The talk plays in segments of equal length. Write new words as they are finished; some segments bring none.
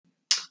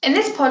In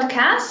this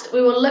podcast,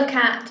 we will look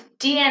at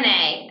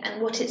DNA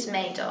and what it's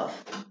made of.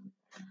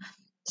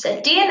 So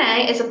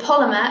DNA is a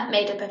polymer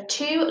made up of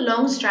two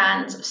long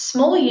strands of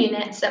small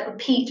units that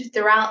repeat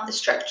throughout the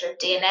structure of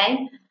DNA,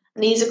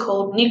 and these are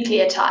called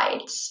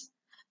nucleotides.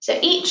 So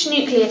each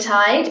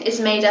nucleotide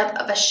is made up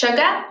of a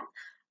sugar,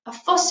 a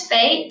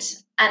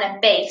phosphate, and a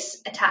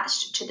base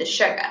attached to the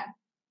sugar.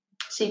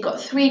 So you've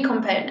got three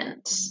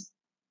components.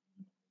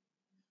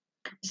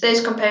 So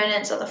those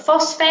components are the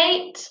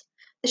phosphate,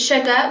 the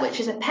sugar, which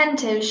is a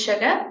pentose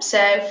sugar,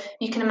 so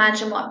you can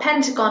imagine what a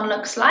pentagon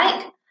looks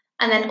like,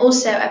 and then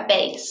also a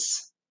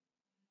base.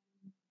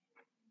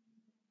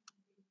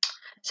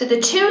 So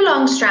the two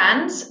long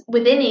strands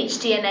within each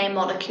DNA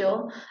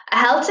molecule are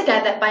held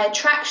together by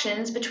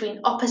attractions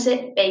between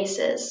opposite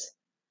bases.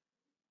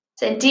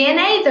 So in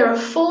DNA, there are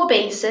four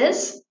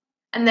bases,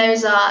 and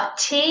those are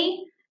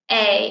T,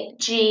 A,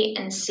 G,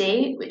 and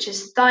C, which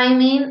is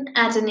thymine,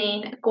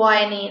 adenine,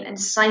 guanine, and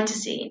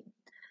cytosine.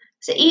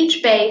 So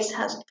each base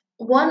has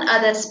one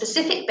other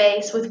specific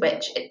base with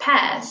which it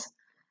pairs.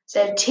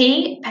 So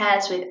T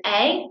pairs with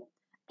A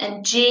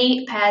and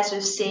G pairs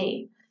with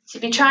C. So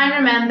if you try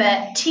and remember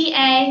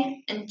TA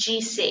and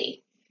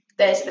GC,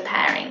 those are the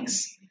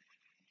pairings.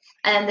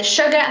 And the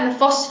sugar and the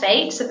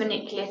phosphates of the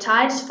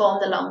nucleotides form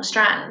the long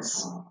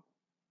strands.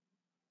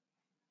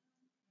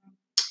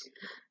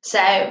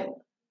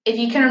 So if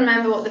you can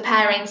remember what the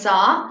pairings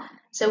are,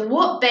 so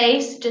what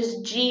base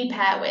does G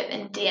pair with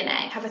in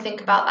DNA? Have a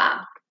think about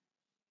that.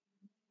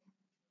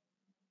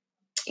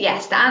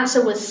 Yes, the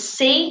answer was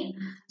C.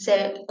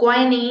 So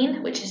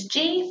guanine, which is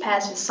G,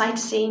 pairs with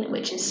cytosine,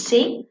 which is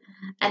C.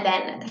 And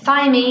then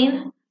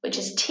thymine, which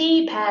is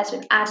T, pairs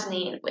with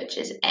adenine, which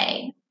is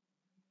A.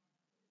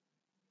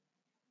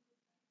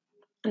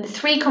 And the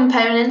three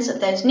components of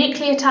those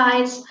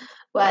nucleotides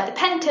were the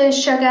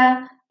pentose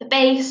sugar, the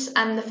base,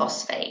 and the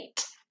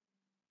phosphate.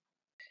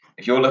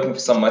 If you're looking for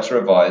somewhere to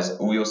revise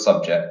all your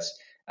subjects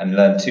and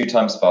learn 2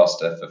 times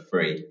faster for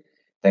free,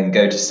 then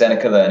go to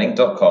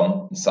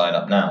senecalearning.com and sign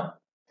up now.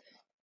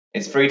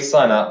 It's free to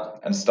sign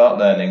up and start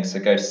learning, so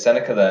go to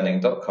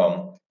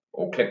senecalearning.com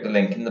or click the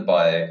link in the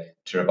bio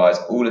to revise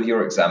all of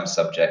your exam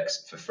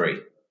subjects for free.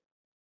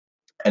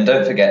 And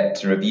don't forget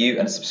to review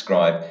and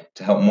subscribe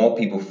to help more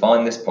people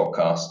find this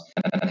podcast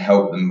and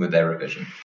help them with their revision.